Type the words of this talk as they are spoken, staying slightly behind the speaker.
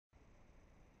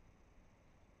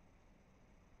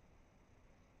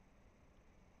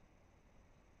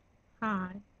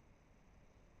Hi,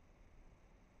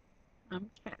 I'm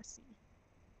Cassie.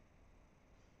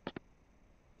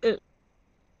 It,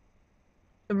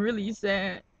 I'm really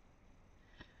sad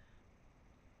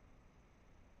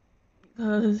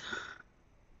because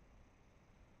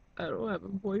I don't have a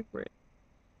boyfriend.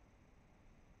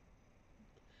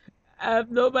 I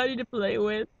have nobody to play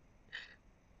with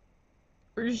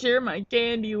or share my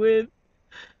candy with.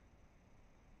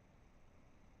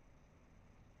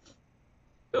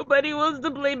 Nobody wants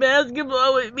to play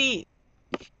basketball with me.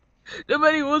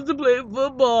 Nobody wants to play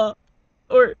football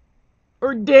or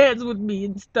dance with me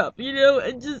and stuff.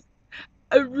 I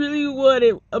really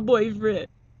wanted a boyfriend,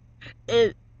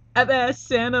 and I've asked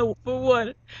Santa for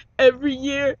one every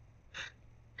year,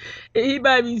 and he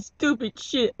buy me stupid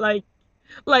shit like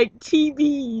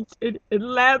TVs and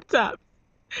laptops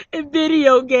and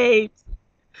video games.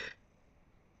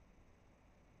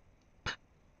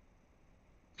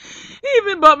 He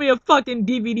even bought me a fucking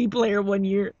DVD player one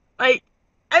year. I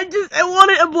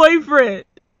wanted a boyfriend.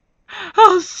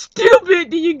 How stupid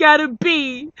do you gotta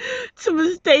be to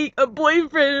mistake a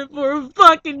boyfriend for a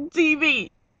fucking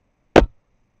TV?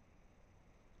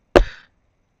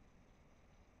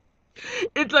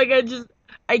 It's like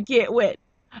I can't win.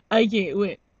 I can't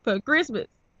win. For Christmas,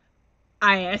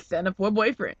 I asked Santa for a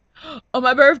boyfriend. On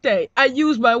my birthday, I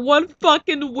used my one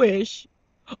fucking wish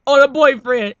on a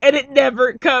boyfriend, and it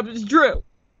never comes true.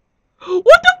 What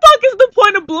the fuck is the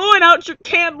point of blowing out your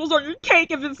candles or your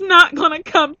cake if it's not gonna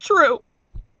come true?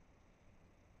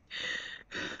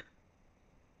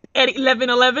 At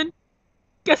 11:11,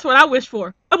 guess what I wish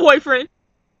for? A boyfriend.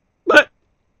 But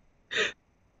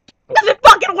does it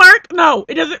fucking work? No,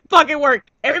 it doesn't fucking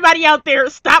work. Everybody out there,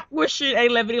 stop wishing at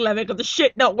 11:11 because the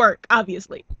shit don't work,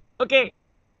 obviously. Okay?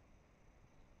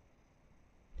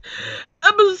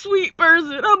 I'm a sweet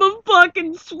person. I'm a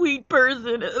fucking sweet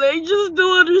person. And I just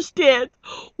don't understand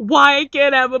why I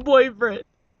can't have a boyfriend.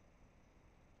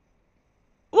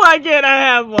 Why can't I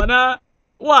have one, huh?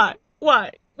 Why?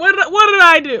 Why? What did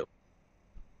I do?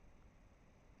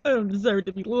 I don't deserve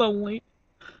to be lonely.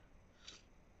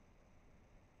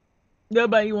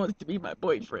 Nobody wants to be my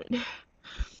boyfriend.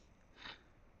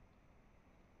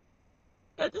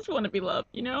 I just want to be loved,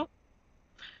 you know?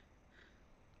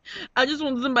 I just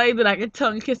want somebody that I can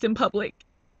tongue kiss in public,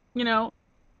 you know?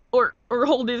 Or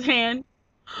hold his hand,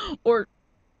 or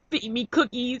feed me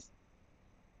cookies,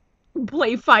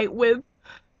 play fight with,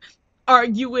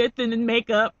 argue with, and then make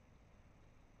up.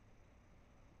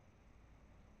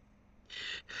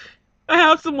 I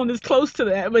have someone that's close to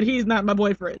that, but he's not my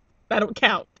boyfriend. That don't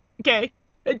count, okay?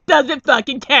 It doesn't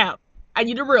fucking count. I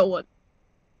need a real one.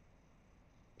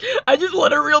 I just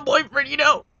want a real boyfriend, you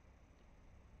know?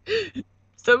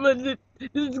 Someone that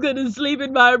is gonna sleep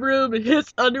in my room in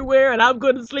his underwear, and I'm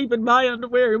gonna sleep in my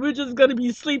underwear, and we're just gonna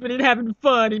be sleeping and having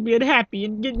fun and being happy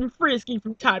and getting frisky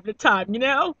from time to time, you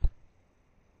know?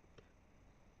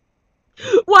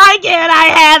 Why can't I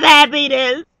have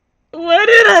happiness? What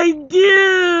did I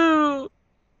do?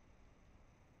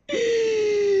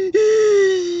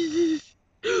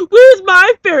 Where's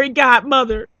my fairy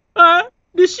godmother? Huh?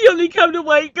 Does she only come to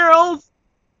white girls?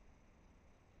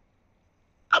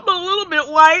 I'm a little bit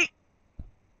white.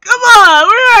 Come on,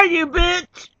 where are you,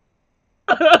 bitch?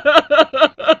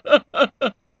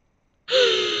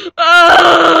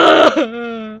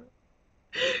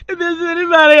 If there's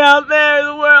anybody out there in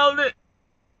the world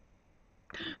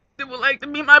that would like to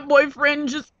be my boyfriend,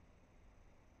 just,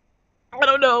 I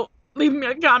don't know, leave me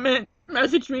a comment,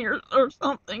 message me or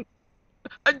something.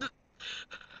 I just,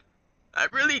 I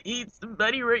really need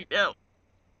somebody right now.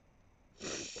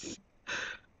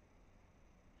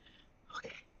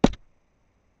 Okay.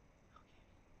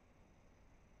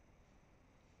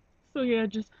 So yeah,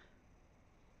 just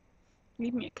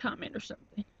leave me a comment or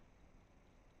something.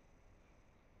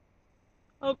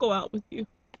 I'll go out with you.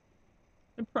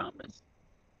 I promise.